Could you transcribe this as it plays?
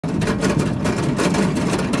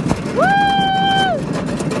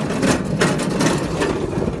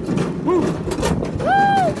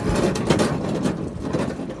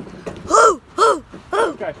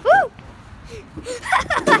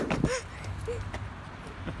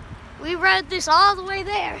We rode this all the way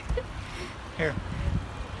there. Here.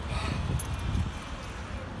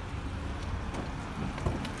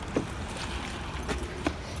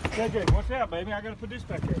 JJ, what's that, baby? I gotta put this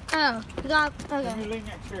back here. Oh, we got, okay. Let me lean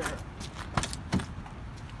that chair up.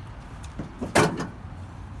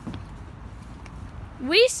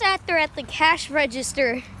 We sat there at the cash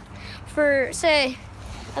register for, say,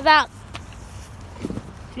 about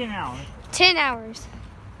 10 hours. 10 hours.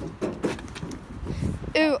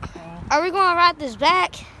 Ooh, are we going to ride this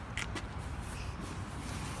back?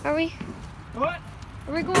 Are we? What?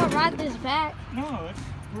 Are we going to ride this back? No,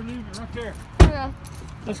 we're leaving it right there. Okay.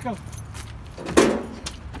 Let's go.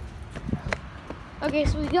 Okay,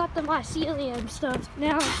 so we got the mycelium stuff.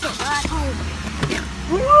 Now it's a ride home.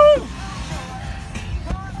 Woo!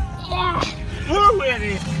 Yeah. Woo, it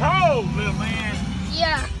is cold, little man.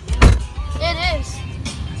 Yeah, it is.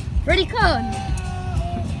 Pretty cold.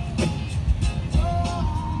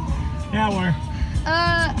 Now where?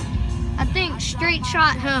 I think straight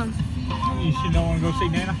shot home. You should don't want to go see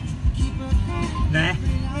Nana? Nah?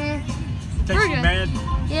 Think We're she's good. mad?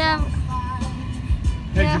 Yeah.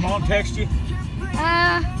 Did Yeah. your mom text you?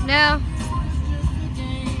 No.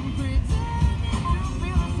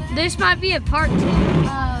 This might be a part 2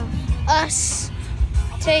 of us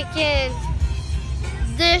taking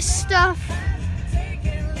this stuff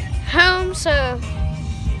home, so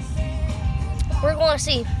we're going to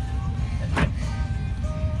see.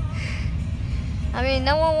 I mean,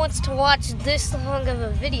 no one wants to watch this long of a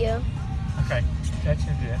video. Okay, that's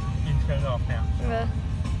your good. You can cut it off now. Uh,